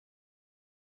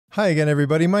Hi again,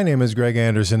 everybody. My name is Greg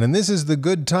Anderson, and this is the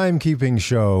Good Timekeeping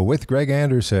Show with Greg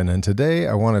Anderson. And today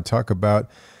I want to talk about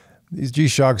these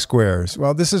G-Shock squares.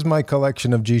 Well, this is my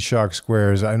collection of G-Shock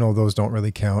squares. I know those don't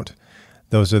really count.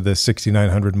 Those are the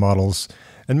 6900 models.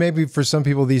 And maybe for some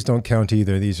people, these don't count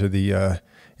either. These are the,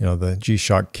 the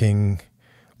G-Shock King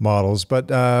models. But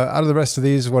out of the rest of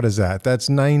these, what is that? That's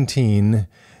 19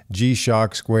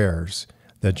 G-Shock squares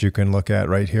that you can look at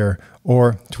right here,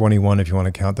 or 21 if you want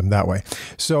to count them that way.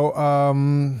 So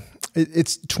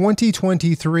it's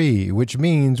 2023, which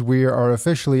means we are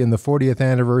officially in the 40th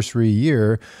anniversary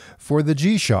year for the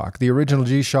G-Shock. The original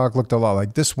G-Shock looked a lot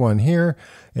like this one here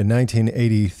in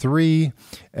 1983,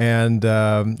 and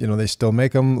they still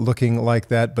make them looking like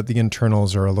that, but the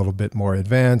internals are a little bit more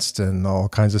advanced and all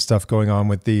kinds of stuff going on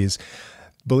with these.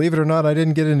 Believe it or not, I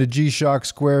didn't get into G-Shock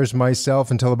squares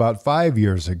myself until about 5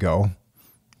 years ago.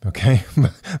 Okay,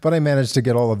 but I managed to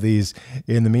get all of these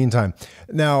in the meantime.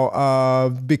 Now,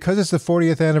 because it's the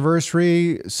 40th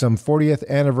anniversary, some 40th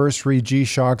anniversary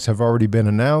G-Shocks have already been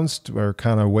announced. We're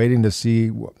kind of waiting to see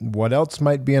what else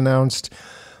might be announced.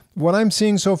 What I'm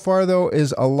seeing so far, though,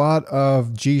 is a lot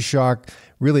of G-Shock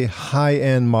really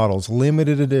high-end models,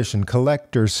 limited edition,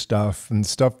 collector stuff, and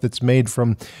stuff that's made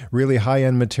from really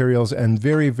high-end materials and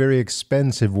very, very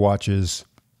expensive watches.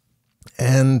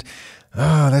 And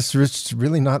that's just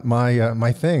really not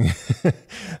my thing.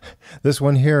 This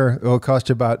one here will cost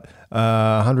you about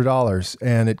 $100,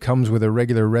 and it comes with a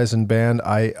regular resin band.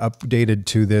 I updated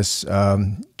to this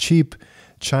cheap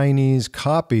Chinese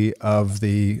copy of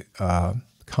the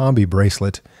combi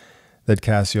bracelet that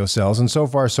Casio sells, and so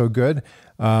far so good.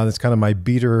 That's kind of my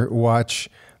beater watch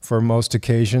for most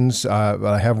occasions. But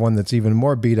I have one that's even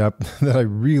more beat up that I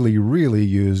really, really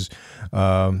use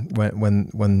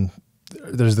when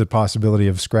there's the possibility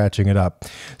of scratching it up.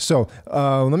 So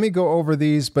let me go over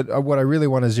these, but what I really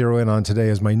want to zero in on today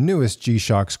is my newest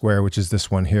G-Shock square, which is this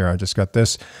one here. I just got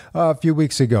this a few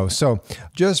weeks ago. So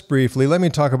just briefly, let me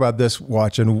talk about this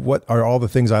watch and what are all the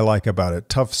things I like about it.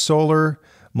 Tough Solar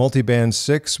Multiband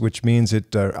 6, which means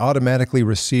it automatically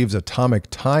receives atomic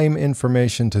time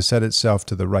information to set itself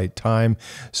to the right time.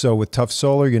 So with Tough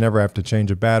Solar, you never have to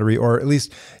change a battery, or at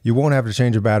least you won't have to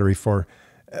change a battery for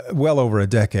well over a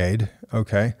decade.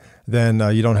 Okay, then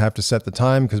you don't have to set the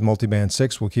time because Multiband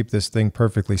 6 will keep this thing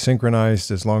perfectly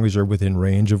synchronized as long as you're within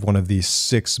range of one of these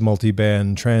 6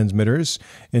 multiband transmitters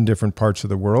in different parts of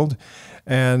the world.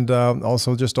 And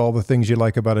also just all the things you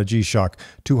like about a G-Shock.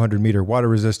 200-meter water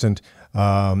resistant.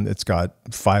 It's got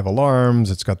 5 alarms.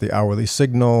 It's got the hourly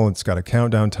signal. It's got a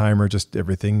countdown timer, just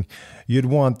everything you'd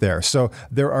want there. So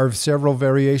there are several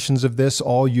variations of this,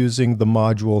 all using the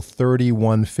module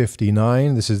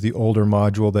 3159. This is the older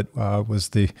module that was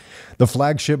the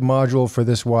flagship module for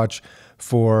this watch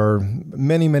for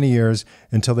many, many years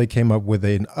until they came up with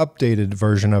an updated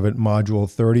version of it, module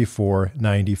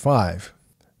 3495.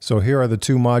 So here are the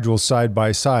two modules side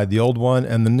by side, the old one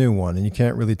and the new one, and you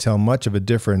can't really tell much of a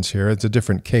difference here. It's a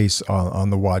different case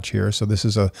on the watch here, so this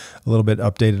is a little bit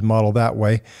updated model that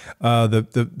way.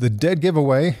 The dead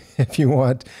giveaway, if you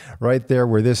want, right there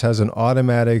where this has an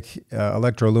automatic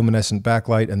electroluminescent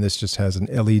backlight and this just has an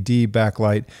LED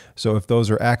backlight. So if those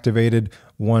are activated,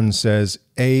 one says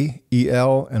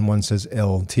AEL and one says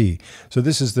LT. So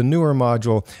this is the newer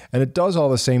module, and it does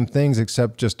all the same things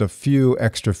except just a few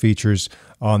extra features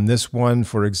on this one.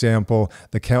 For example,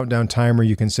 the countdown timer,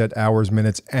 you can set hours,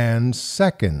 minutes, and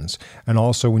seconds. And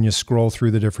also when you scroll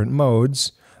through the different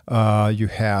modes, you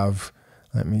have,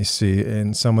 let me see,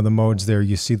 in some of the modes there,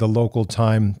 you see the local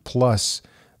time plus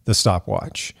the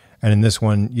stopwatch. And in this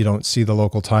one, you don't see the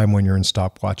local time when you're in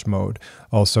stopwatch mode.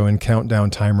 Also in countdown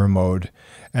timer mode.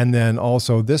 And then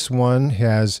also this one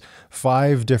has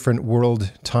 5 different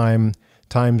world time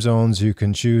zones you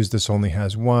can choose. This only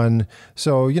has 1.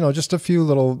 So, just a few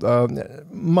little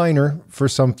minor, for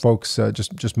some folks,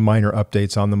 just minor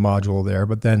updates on the module there.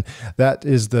 But then that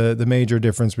is the major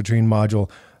difference between module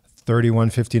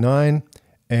 3159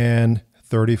 and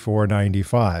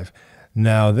 3495.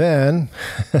 Now then,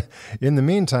 in the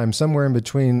meantime, somewhere in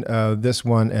between this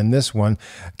one and this one,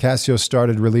 Casio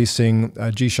started releasing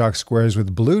G-Shock squares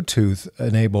with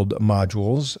Bluetooth-enabled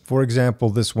modules. For example,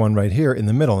 this one right here in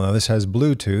the middle. Now, this has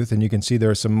Bluetooth, and you can see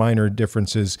there are some minor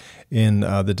differences in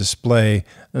the display,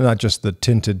 not just the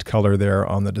tinted color there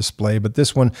on the display, but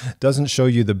this one doesn't show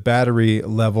you the battery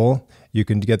level. You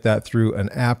can get that through an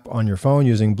app on your phone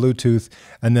using Bluetooth,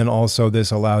 and then also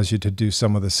this allows you to do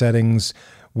some of the settings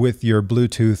with your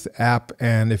Bluetooth app.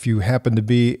 And if you happen to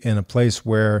be in a place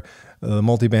where the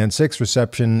Multiband 6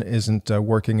 reception isn't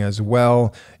working as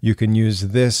well, you can use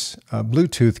this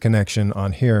Bluetooth connection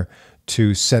on here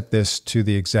to set this to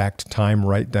the exact time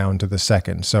right down to the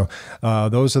second. So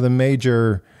those are the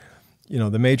major,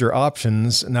 the major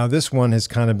options. Now this one is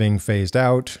kind of being phased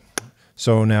out.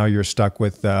 So now you're stuck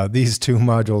with these two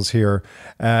modules here,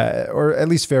 or at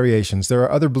least variations. There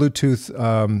are other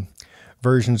Bluetooth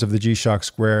versions of the G-Shock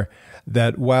Square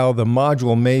that, while the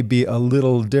module may be a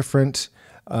little different,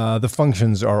 the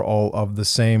functions are all of the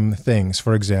same things.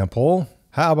 For example,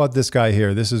 how about this guy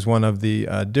here? This is one of the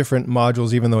different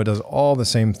modules, even though it does all the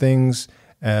same things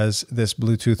as this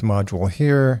Bluetooth module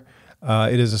here.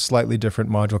 It is a slightly different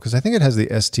module because I think it has the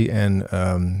STN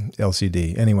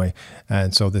LCD anyway.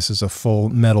 And so this is a full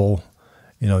metal,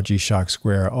 G-Shock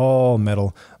Square, all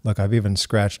metal. Look, I've even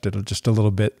scratched it just a little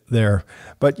bit there,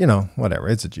 but whatever,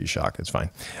 it's a G-Shock, it's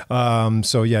fine.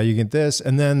 So yeah, you get this,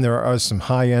 and then there are some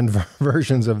high-end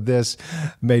versions of this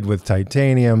made with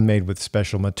titanium, made with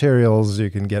special materials.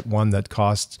 You can get one that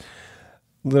costs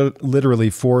literally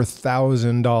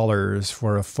 $4,000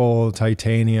 for a full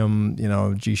titanium,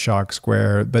 G-Shock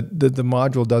Square, but the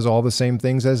module does all the same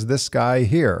things as this guy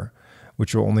here,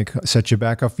 which will only set you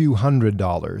back a few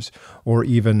 $100s, or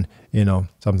even,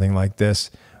 something like this,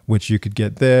 which you could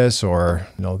get this, or,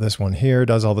 this one here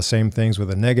does all the same things with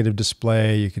a negative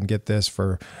display. You can get this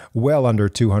for well under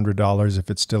 $200 if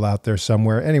it's still out there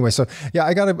somewhere. Anyway, so yeah,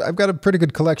 I've got a pretty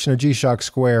good collection of G-Shock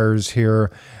Squares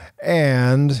here,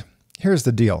 and here's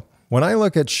the deal. When I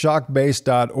look at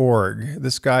shockbase.org,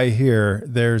 this guy here,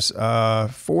 there's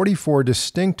 44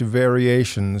 distinct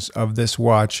variations of this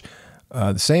watch,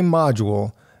 the same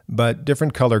module, but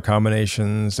different color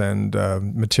combinations and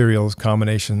materials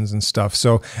combinations and stuff.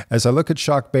 So as I look at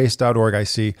shockbase.org, I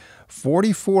see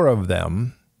 44 of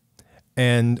them,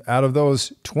 and out of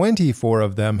those, 24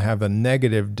 of them have a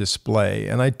negative display.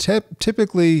 And I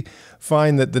typically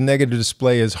find that the negative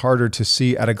display is harder to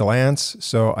see at a glance,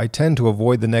 so I tend to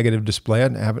avoid the negative display.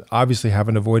 I obviously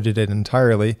haven't avoided it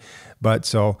entirely, but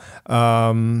so,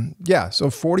 yeah, so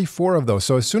 44 of those.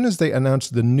 So as soon as they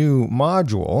announced the new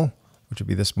module, which would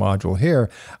be this module here,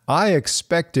 I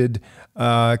expected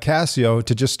Casio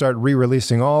to just start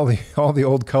re-releasing all the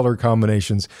old color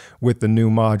combinations with the new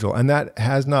module, and that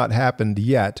has not happened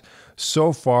yet.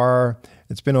 So far,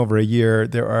 it's been over a year.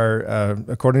 There are,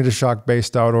 according to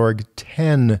shockbase.org,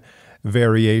 10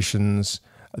 variations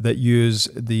that use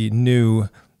the new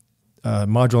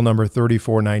module number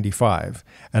 3495,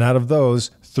 and out of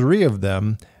those, 3 of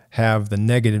them have the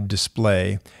negative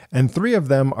display, and 3 of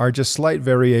them are just slight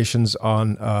variations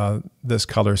on this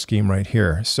color scheme right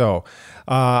here. So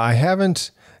I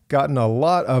haven't gotten a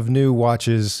lot of new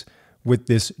watches with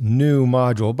this new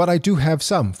module, but I do have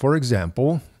some. For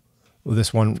example,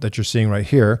 this one that you're seeing right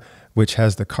here, which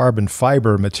has the carbon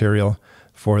fiber material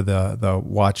for the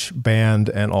watch band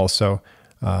and also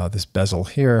this bezel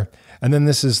here. And then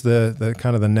this is the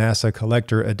kind of the NASA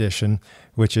collector edition,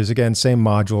 which is again same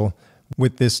module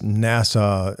with this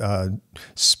NASA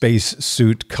space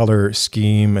suit color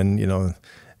scheme and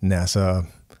NASA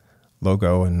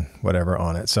logo and whatever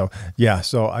on it. So yeah,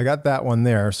 so I got that one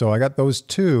there. So I got those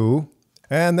 2.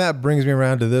 And that brings me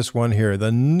around to this one here,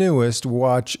 the newest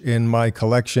watch in my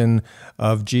collection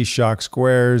of G-Shock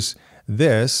Squares.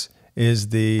 This is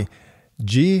the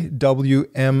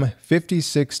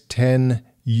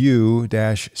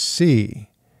GW-M5610U-C.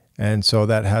 And so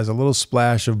that has a little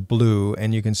splash of blue,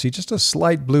 and you can see just a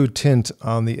slight blue tint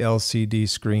on the LCD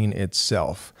screen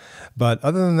itself. But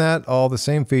other than that, all the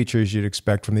same features you'd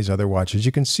expect from these other watches.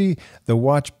 You can see the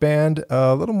watch band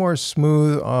a little more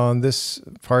smooth on this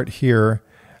part here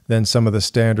than some of the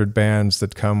standard bands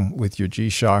that come with your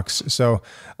G-Shocks. So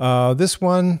this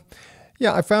one,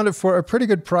 yeah, I found it for a pretty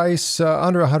good price,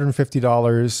 under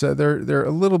 $150. They're a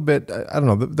little bit, I don't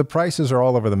know, the prices are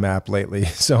all over the map lately.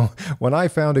 So when I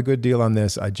found a good deal on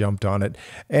this, I jumped on it.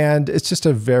 And it's just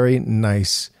a very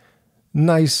nice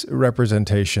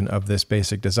representation of this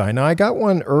basic design. Now, I got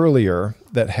one earlier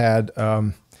that had,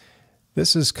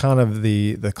 this is kind of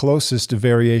the closest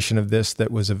variation of this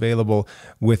that was available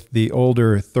with the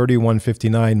older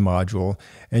 3159 module.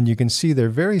 And you can see they're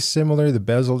very similar. The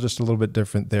bezel just a little bit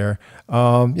different there.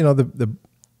 The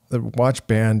watch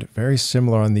band, very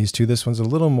similar on these two. This one's a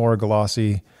little more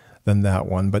glossy than that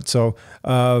one. But so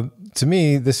to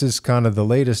me, this is kind of the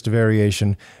latest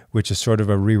variation, which is sort of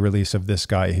a re-release of this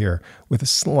guy here with a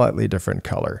slightly different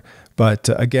color. But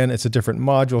again, it's a different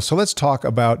module. So let's talk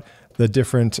about the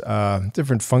different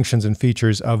functions and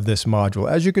features of this module.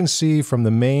 As you can see from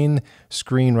the main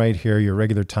screen right here, your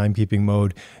regular timekeeping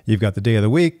mode, you've got the day of the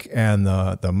week and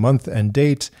the month and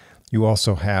date. You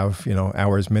also have,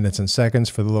 hours, minutes, and seconds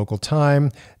for the local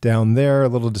time. Down there, a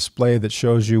little display that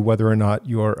shows you whether or not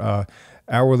your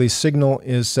hourly signal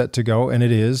is set to go, and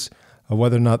it is.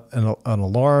 whether or not an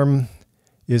alarm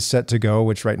is set to go,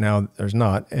 which right now there's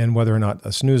not, and whether or not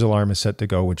a snooze alarm is set to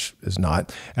go, which is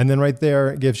not. And then right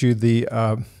there, it gives you the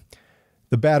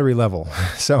battery level.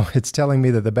 So it's telling me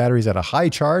that the battery's at a high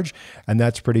charge, and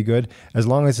that's pretty good. As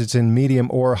long as it's in medium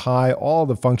or high, all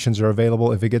the functions are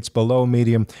available. If it gets below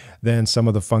medium, then some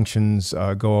of the functions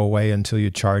go away until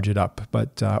you charge it up.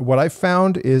 But what I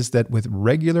found is that with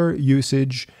regular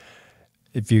usage,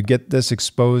 if you get this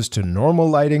exposed to normal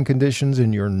lighting conditions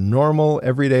in your normal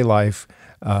everyday life,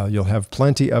 you'll have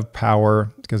plenty of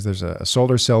power because there's a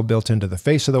solar cell built into the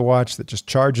face of the watch that just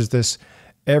charges this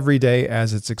every day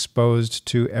as it's exposed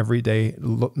to everyday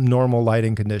normal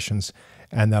lighting conditions.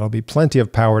 And that'll be plenty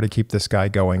of power to keep this guy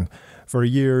going for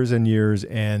years and years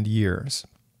and years.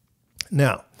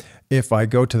 Now, if I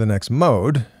go to the next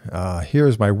mode,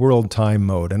 here's my world time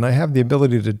mode. And I have the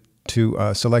ability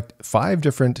to select 5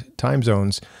 different time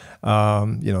zones,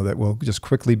 that will just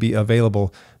quickly be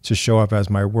available to show up as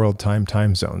my world time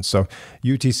zones. So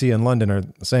UTC and London are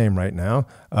the same right now.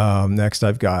 Next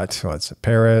I've got,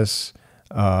 Paris,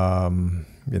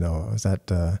 is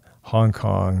that Hong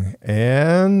Kong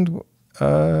and,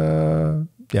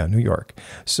 New York.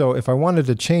 So if I wanted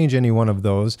to change any one of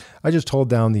those, I just hold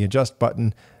down the adjust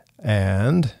button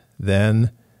and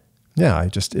then,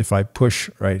 if I push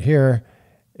right here,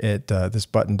 this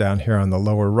button down here on the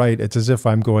lower right, it's as if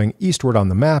I'm going eastward on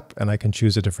the map and I can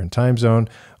choose a different time zone,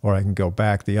 or I can go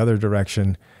back the other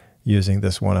direction using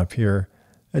this one up here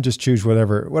and just choose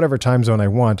whatever time zone I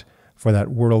want for that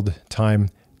world time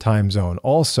zone.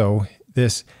 Also,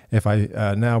 if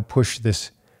I now push this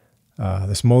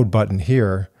mode button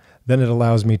here, then it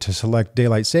allows me to select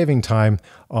daylight saving time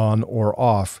on or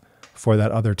off for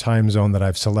that other time zone that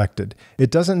I've selected.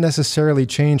 It doesn't necessarily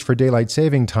change for daylight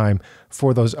saving time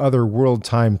for those other world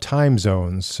time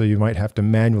zones, so you might have to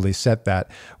manually set that,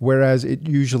 whereas it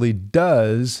usually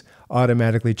does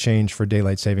automatically change for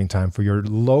daylight saving time for your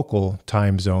local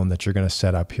time zone that you're going to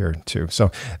set up here too. So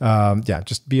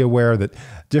just be aware that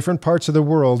different parts of the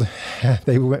world,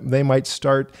 they might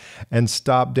start and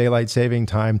stop daylight saving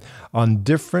time on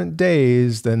different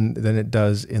days than it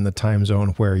does in the time zone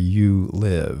where you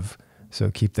live. So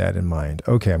keep that in mind.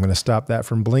 Okay, I'm going to stop that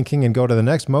from blinking and go to the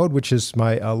next mode, which is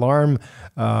my alarm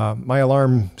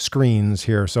screens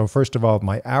here. So first of all,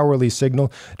 my hourly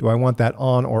signal, do I want that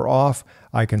on or off?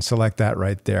 I can select that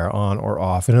right there, on or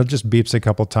off, and it just beeps a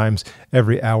couple times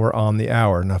every hour on the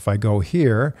hour. Now if I go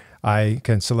here, I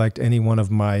can select any one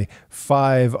of my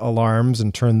 5 alarms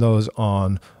and turn those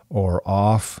on or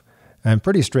off. And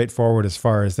pretty straightforward as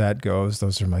far as that goes.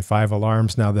 Those are my 5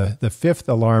 alarms. Now the 5th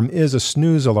alarm is a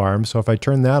snooze alarm. So if I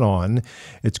turn that on,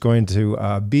 it's going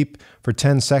to beep for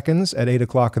 10 seconds at 8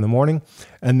 o'clock in the morning.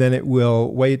 And then it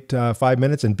will wait 5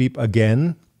 minutes and beep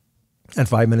again. And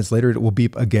 5 minutes later, it will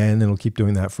beep again. And it'll keep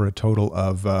doing that for a total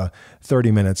of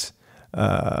 30 minutes.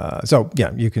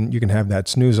 You can have that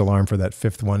snooze alarm for that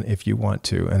 5th one if you want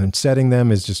to. And then setting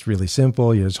them is just really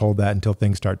simple. You just hold that until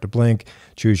things start to blink.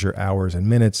 Choose your hours and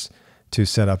minutes to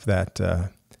set up that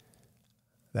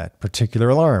particular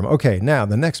alarm. Okay, now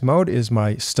the next mode is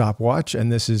my stopwatch, and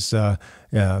this is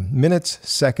minutes,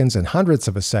 seconds, and hundredths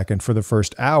of a second for the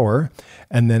first hour.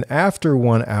 And then after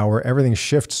 1 hour, everything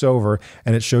shifts over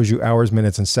and it shows you hours,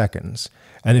 minutes, and seconds.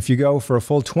 And if you go for a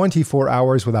full 24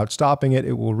 hours without stopping it,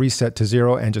 it will reset to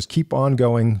 0 and just keep on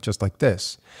going just like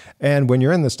this. And when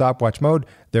you're in the stopwatch mode,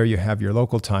 there you have your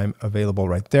local time available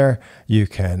right there. You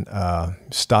can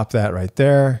stop that right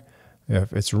there.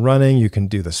 If it's running, you can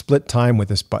do the split time with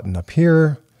this button up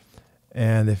here.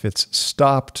 And if it's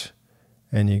stopped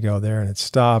and you go there and it's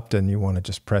stopped and you want to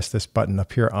just press this button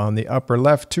up here on the upper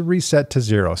left to reset to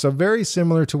 0. So very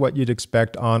similar to what you'd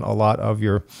expect on a lot of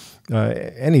your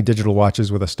any digital watches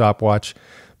with a stopwatch.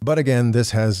 But again,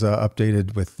 this has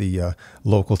updated with the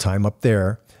local time up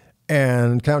there.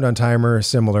 And countdown timer,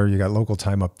 similar. You got local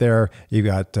time up there. You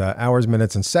got hours,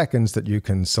 minutes, and seconds that you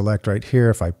can select right here.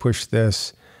 If I push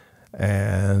this,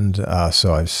 and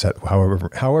so I've set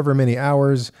however many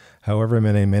hours, however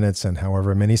many minutes, and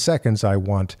however many seconds I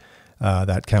want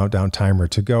that countdown timer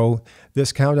to go.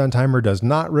 This countdown timer does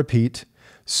not repeat,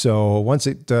 so once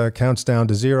it counts down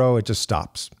to 0, it just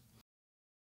stops.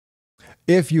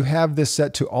 If you have this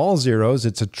set to all zeros,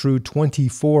 it's a true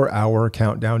 24-hour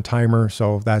countdown timer,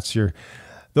 so those are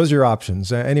your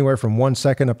options. Anywhere from 1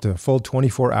 second up to a full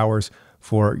 24 hours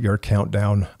for your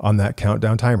countdown on that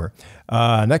countdown timer.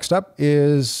 Next up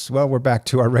is, we're back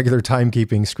to our regular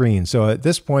timekeeping screen. So at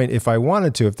this point, if I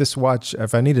wanted to,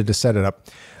 if I needed to set it up,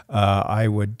 I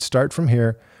would start from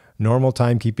here, normal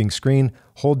timekeeping screen.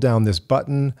 Hold down this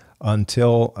button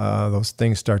until those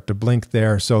things start to blink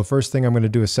there. So first thing I'm going to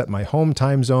do is set my home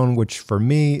time zone, which for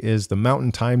me is the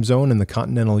Mountain Time Zone in the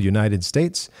continental United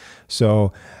States.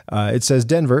 So it says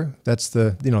Denver. That's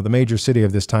the the major city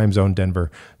of this time zone,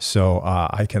 Denver. So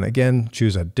I can again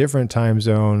choose a different time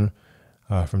zone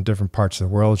from different parts of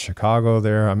the world. Chicago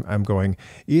there. I'm going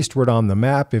eastward on the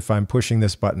map if I'm pushing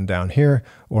this button down here,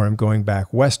 or I'm going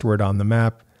back westward on the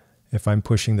map if I'm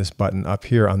pushing this button up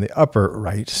here on the upper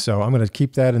right. So I'm going to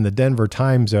keep that in the Denver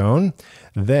time zone.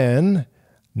 Then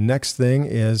next thing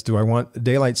is, do I want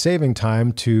daylight saving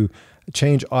time to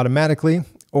change automatically,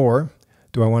 or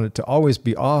do I want it to always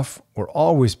be off or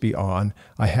always be on?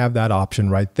 I have that option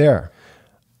right there.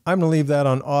 I'm going to leave that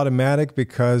on automatic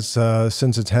because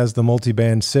since it has the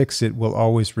Multiband 6, it will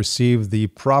always receive the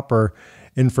proper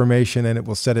information and it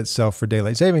will set itself for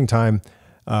daylight saving time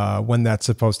when that's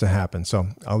supposed to happen. So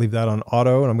I'll leave that on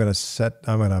auto, and I'm going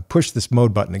to push this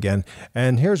mode button again.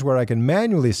 And here's where I can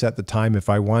manually set the time if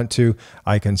I want to.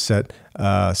 I can set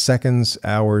seconds,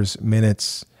 hours,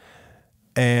 minutes,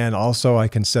 and also I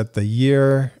can set the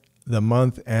year, the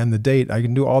month, and the date. I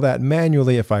can do all that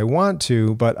manually if I want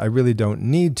to, but I really don't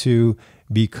need to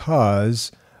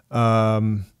because I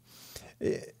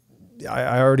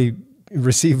already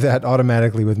received that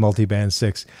automatically with Multiband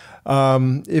 6.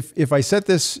 If I set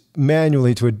this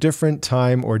manually to a different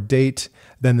time or date,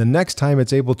 then the next time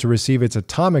it's able to receive its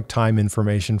atomic time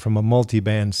information from a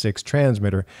Multiband 6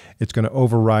 transmitter, it's going to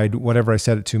override whatever I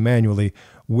set it to manually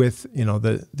with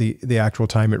the actual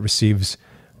time it receives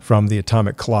from the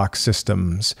atomic clock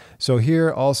systems. So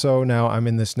here also, now I'm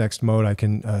in this next mode, I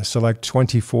can select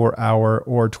 24-hour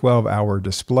or 12-hour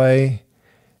display,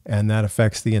 and that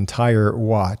affects the entire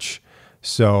watch.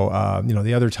 So,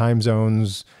 the other time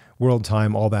zones, world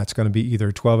time, all that's going to be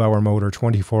either 12-hour mode or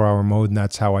 24-hour mode, and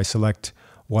that's how I select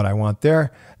what I want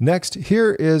there. Next,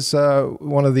 here is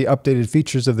one of the updated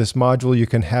features of this module. You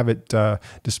can have it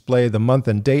display the month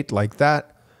and date like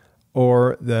that,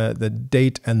 or the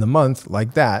date and the month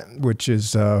like that, which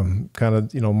is kind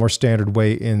of more standard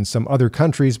way in some other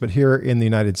countries. But here in the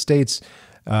United States,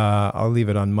 I'll leave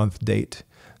it on month date.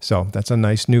 So that's a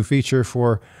nice new feature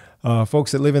for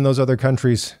folks that live in those other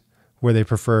countries where they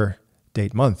prefer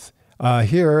date month.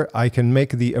 Here I can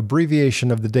make the abbreviation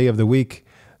of the day of the week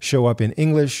show up in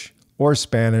English or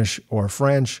Spanish or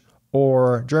French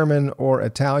or German or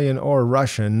Italian or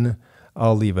Russian.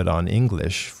 I'll leave it on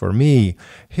English for me.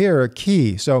 Here, a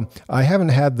key. So I haven't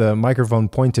had the microphone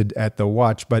pointed at the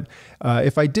watch, but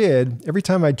if I did, every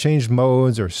time I change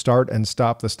modes or start and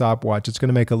stop the stopwatch, it's going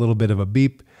to make a little bit of a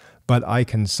beep, but I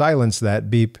can silence that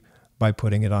beep by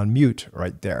putting it on mute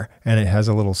right there. And it has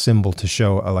a little symbol to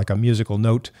show like a musical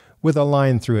note with a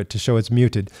line through it to show it's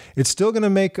muted. It's still going to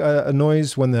make a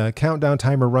noise when the countdown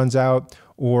timer runs out,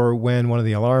 or when one of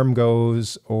the alarm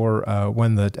goes, or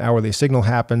when the hourly signal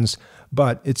happens,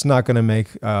 but it's not going to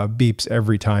make beeps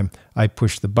every time I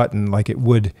push the button like it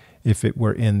would if it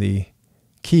were in the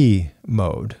key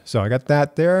mode. So I got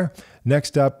that there.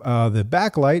 Next up, the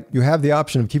backlight. You have the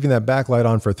option of keeping that backlight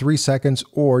on for 3 seconds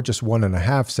or just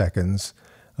 1.5 seconds.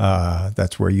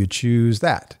 That's where you choose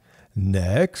that.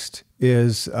 Next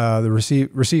is the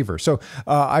receiver. So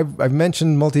I've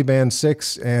mentioned Multiband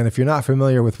 6, and if you're not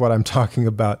familiar with what I'm talking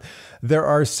about, there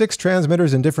are 6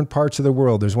 transmitters in different parts of the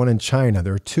world. There's one in China.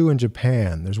 There are 2 in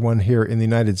Japan. There's one here in the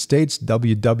United States,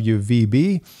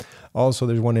 WWVB. Also,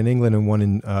 there's one in England and one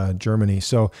in Germany.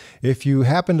 So if you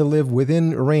happen to live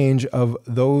within range of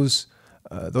those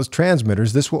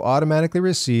transmitters, this will automatically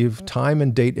receive time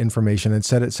and date information and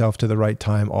set itself to the right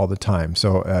time all the time.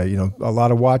 So, a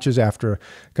lot of watches after a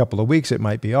couple of weeks, it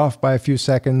might be off by a few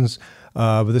seconds,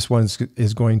 but this one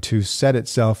is going to set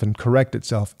itself and correct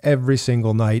itself every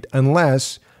single night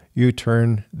unless you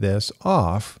turn this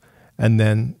off, and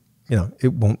then,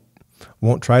 it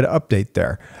won't try to update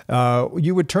there.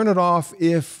 You would turn it off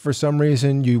if for some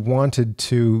reason you wanted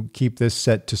to keep this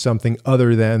set to something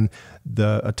other than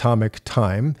the atomic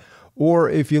time, or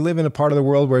if you live in a part of the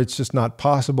world where it's just not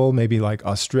possible, maybe like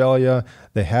Australia,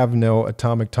 they have no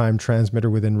atomic time transmitter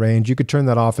within range. You could turn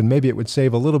that off and maybe it would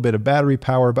save a little bit of battery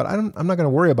power, but I'm not going to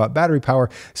worry about battery power.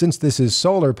 Since this is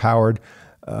solar powered,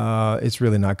 it's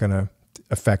really not going to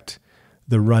affect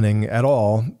the running at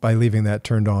all by leaving that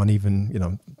turned on,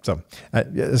 even, so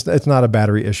it's not a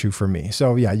battery issue for me.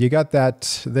 So yeah, you got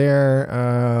that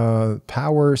there.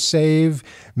 Power save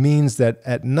means that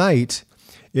at night,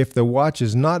 if the watch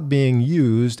is not being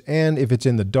used and if it's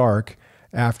in the dark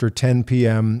after 10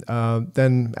 p.m.,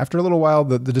 then after a little while,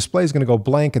 the display is going to go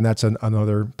blank, and that's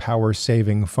another power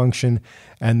saving function.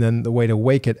 And then the way to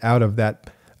wake it out of that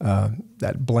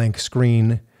blank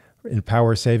screen in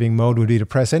power saving mode would be to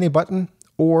press any button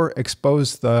or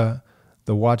expose the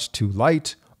watch to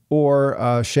light,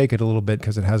 or shake it a little bit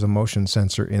because it has a motion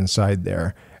sensor inside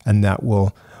there, and that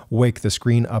will wake the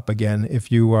screen up again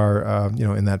if you are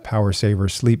in that power saver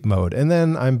sleep mode. And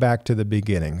then I'm back to the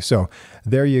beginning. So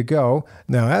there you go.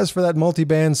 Now, as for that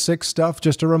Multiband 6 stuff,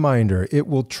 just a reminder, it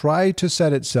will try to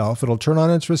set itself. It'll turn on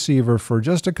its receiver for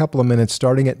just a couple of minutes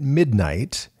starting at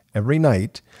midnight every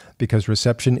night, because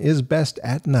reception is best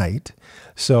at night.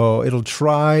 So it'll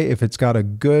try, if it's got a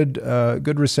good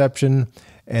reception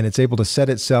and it's able to set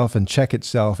itself and check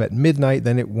itself at midnight,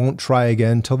 then it won't try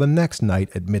again till the next night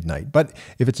at midnight. But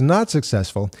if it's not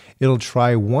successful, it'll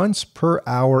try once per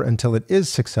hour until it is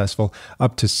successful,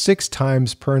 up to 6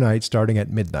 times per night starting at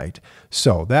midnight.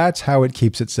 So that's how it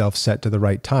keeps itself set to the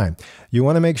right time. You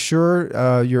want to make sure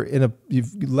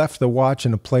you've left the watch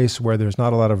in a place where there's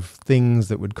not a lot of things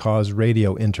that would cause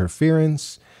radio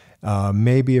interference.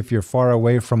 Maybe if you're far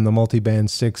away from the Multiband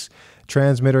 6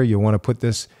 transmitter, you want to put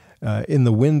this in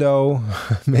the window,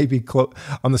 maybe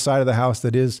on the side of the house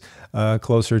that is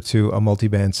closer to a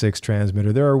Multiband 6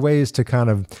 transmitter. There are ways to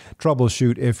kind of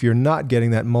troubleshoot if you're not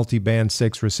getting that Multiband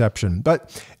 6 reception.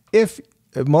 But if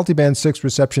Multiband 6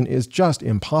 reception is just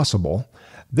impossible,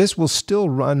 this will still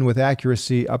run with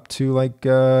accuracy up to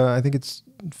I think it's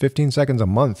 15 seconds a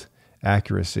month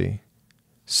accuracy.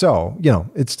 So,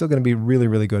 it's still going to be really,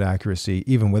 really good accuracy,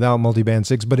 even without Multiband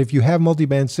 6. But if you have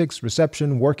Multiband 6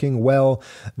 reception working well,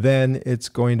 then it's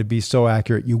going to be so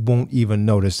accurate you won't even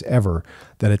notice ever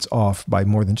that it's off by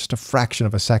more than just a fraction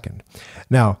of a second.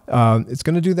 Now, it's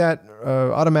going to do that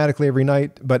automatically every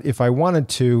night. But if I wanted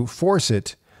to force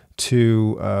it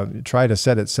to try to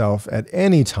set itself at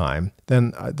any time,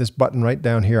 then this button right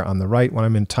down here on the right, when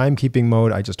I'm in timekeeping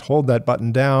mode, I just hold that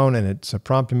button down and it's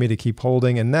prompting me to keep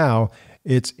holding. And now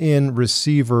it's in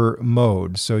receiver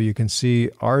mode. So you can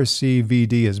see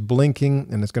RCVD is blinking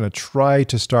and it's going to try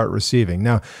to start receiving.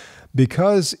 Now,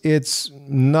 because it's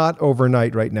not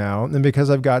overnight right now, and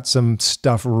because I've got some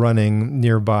stuff running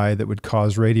nearby that would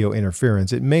cause radio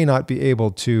interference, it may not be able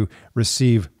to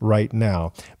receive right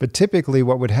now. But typically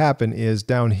what would happen is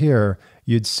down here,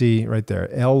 you'd see right there,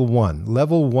 L1,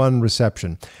 level 1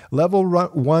 reception. Level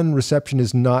 1 reception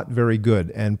is not very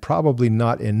good and probably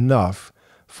not enough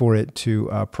for it to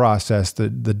process the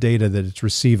data that it's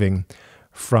receiving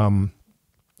from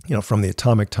the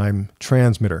atomic time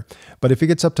transmitter. But if it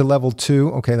gets up to level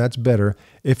 2, okay, that's better.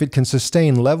 If it can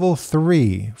sustain level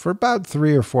 3 for about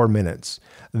 3 or 4 minutes,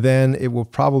 then it will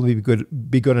probably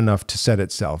be good enough to set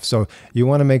itself. So you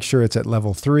want to make sure it's at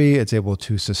level 3, it's able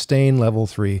to sustain level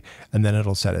 3, and then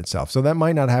it'll set itself. So that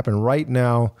might not happen right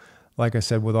now, like I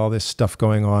said, with all this stuff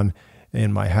going on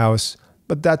in my house.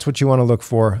 But that's what you want to look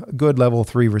for, good level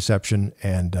 3 reception,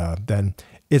 and then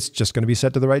it's just going to be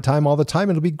set to the right time all the time.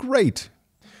 It'll be great.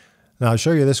 Now I'll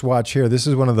show you this watch here. This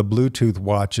is one of the Bluetooth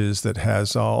watches that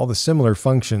has all the similar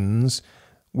functions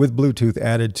with Bluetooth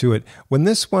added to it. When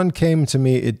this one came to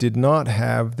me, it did not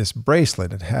have this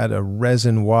bracelet. It had a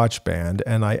resin watch band,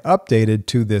 and I updated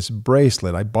to this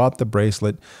bracelet. I bought the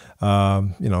bracelet.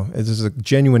 This is a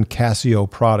genuine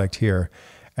Casio product here.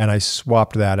 And I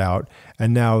swapped that out.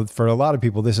 And now for a lot of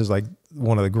people, this is like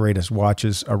one of the greatest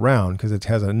watches around because it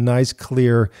has a nice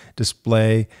clear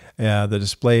display. The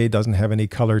display doesn't have any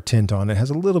color tint on it. It has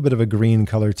a little bit of a green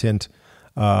color tint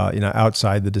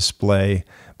outside the display,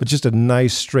 but just a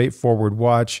nice straightforward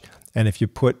watch. And if you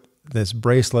put this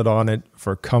bracelet on it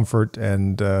for comfort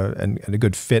and a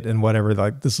good fit and whatever,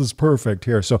 like this is perfect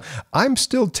here. So I'm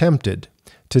still tempted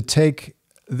to take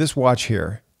this watch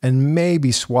here and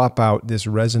maybe swap out this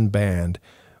resin band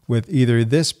with either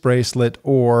this bracelet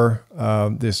or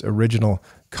this original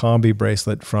combi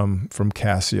bracelet from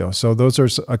Casio. So those are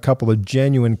a couple of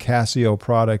genuine Casio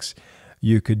products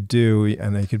you could do,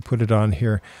 and I could put it on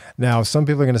here. Now, some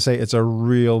people are going to say it's a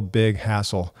real big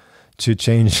hassle to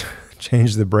change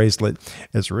the bracelet.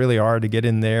 It's really hard to get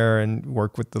in there and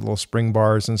work with the little spring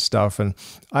bars and stuff. And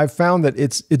I've found that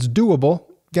it's doable.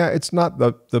 Yeah, it's not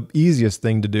the easiest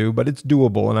thing to do, but it's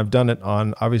doable. And I've done it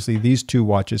on, obviously, these 2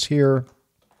 watches here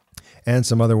and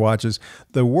some other watches.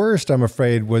 The worst, I'm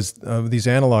afraid, was these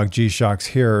analog G-Shocks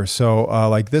here. So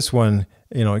like this one,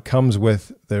 it comes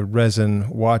with the resin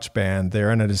watch band there,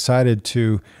 and I decided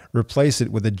to replace it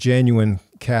with a genuine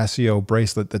Casio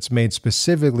bracelet that's made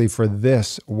specifically for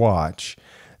this watch.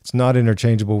 It's not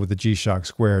interchangeable with the G-Shock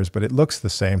squares, but it looks the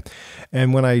same.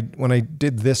 And when I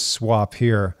did this swap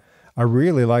here, I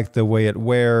really like the way it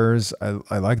wears.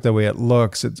 I like the way it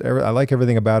looks. I like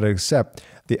everything about it except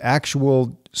the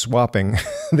actual swapping,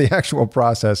 the actual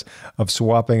process of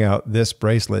swapping out this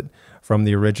bracelet from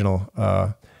the original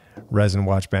resin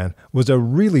watch band was a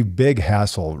really big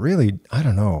hassle. Really, I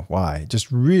don't know why.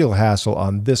 Just real hassle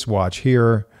on this watch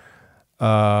here.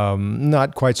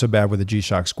 Not quite so bad with the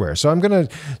G-Shock Square. So I'm going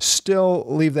to still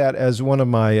leave that as one of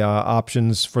my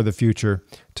options for the future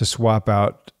to swap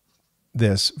out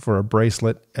this for a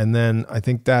bracelet. And then I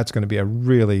think that's going to be a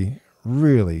really,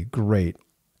 really great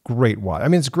watch. I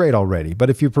mean, it's great already, but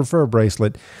if you prefer a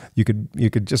bracelet, you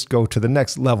could just go to the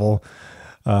next level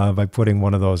by putting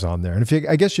one of those on there. And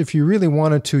I guess if you really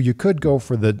wanted to, you could go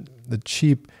for the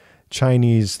cheap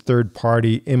Chinese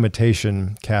third-party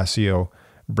imitation Casio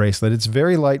bracelet. It's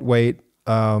very lightweight.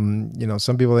 Some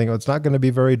people think, oh, it's not going to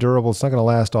be very durable. It's not going to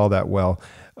last all that well.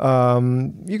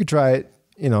 You could try it.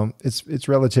 It's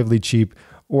relatively cheap,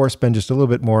 or spend just a little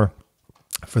bit more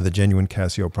for the genuine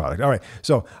Casio product. All right,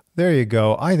 so there you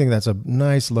go. I think that's a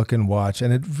nice looking watch,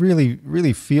 and it really,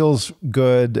 really feels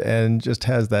good and just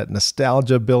has that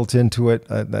nostalgia built into it,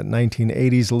 that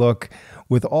 1980s look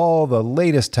with all the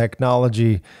latest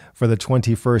technology for the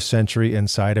 21st century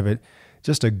inside of it.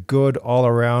 Just a good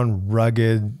all-around,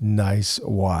 rugged, nice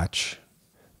watch.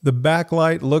 The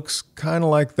backlight looks kind of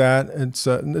like that.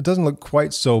 It doesn't look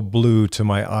quite so blue to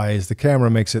my eyes. The camera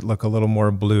makes it look a little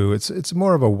more blue. It's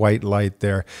more of a white light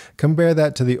there. Compare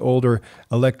that to the older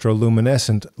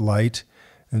electroluminescent light,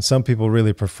 and some people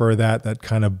really prefer that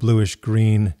kind of bluish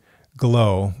green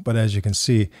glow. But as you can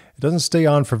see, it doesn't stay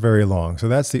on for very long. So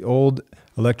that's the old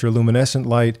electroluminescent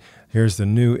light. Here's the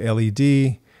new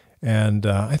LED, and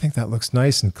I think that looks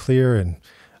nice and clear, and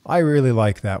I really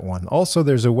like that one. Also,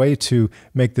 there's a way to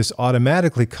make this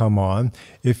automatically come on.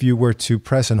 If you were to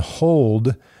press and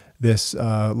hold this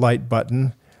light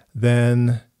button,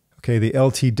 then, okay, the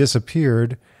LT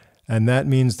disappeared, and that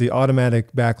means the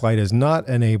automatic backlight is not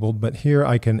enabled, but here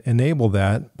I can enable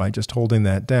that by just holding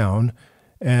that down.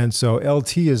 And so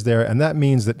LT is there, and that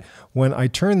means that when I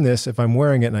turn this, if I'm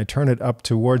wearing it and I turn it up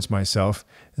towards myself,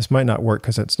 this might not work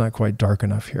because it's not quite dark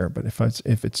enough here, but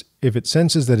if it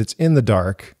senses that it's in the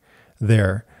dark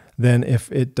there, then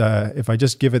if I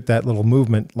just give it that little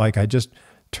movement, like I just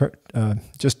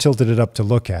tilted it up to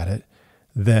look at it,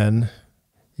 then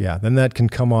that can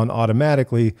come on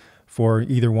automatically for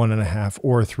either 1.5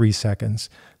 or 3 seconds.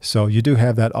 So you do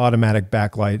have that automatic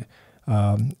backlight.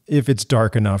 If it's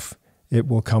dark enough, it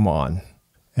will come on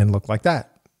and look like that.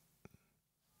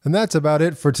 And that's about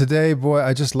it for today. Boy,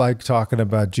 I just like talking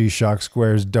about G-Shock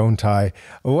Squares, don't I?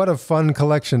 What a fun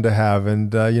collection to have.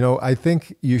 And, I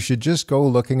think you should just go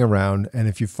looking around. And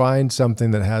if you find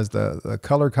something that has the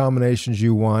color combinations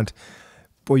you want,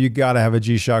 boy, you got to have a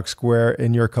G-Shock Square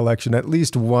in your collection. At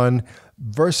least one.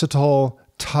 Versatile,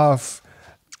 tough,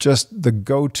 just the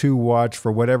go-to watch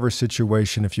for whatever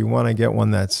situation. If you want to get one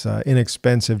that's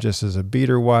inexpensive just as a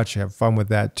beater watch, you have fun with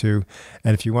that too.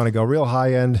 And if you want to go real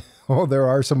high-end, oh, there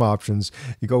are some options.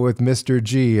 You go with Mr.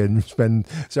 G and spend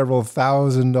several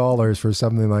 $1,000s for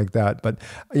something like that. But,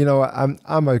 I'm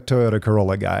a Toyota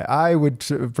Corolla guy. I would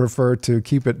prefer to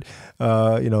keep it,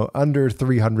 under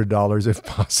 $300 if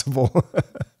possible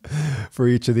for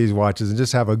each of these watches, and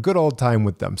just have a good old time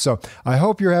with them. So I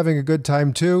hope you're having a good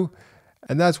time too.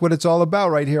 And that's what it's all about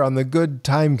right here on the Good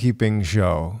Timekeeping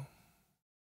Show.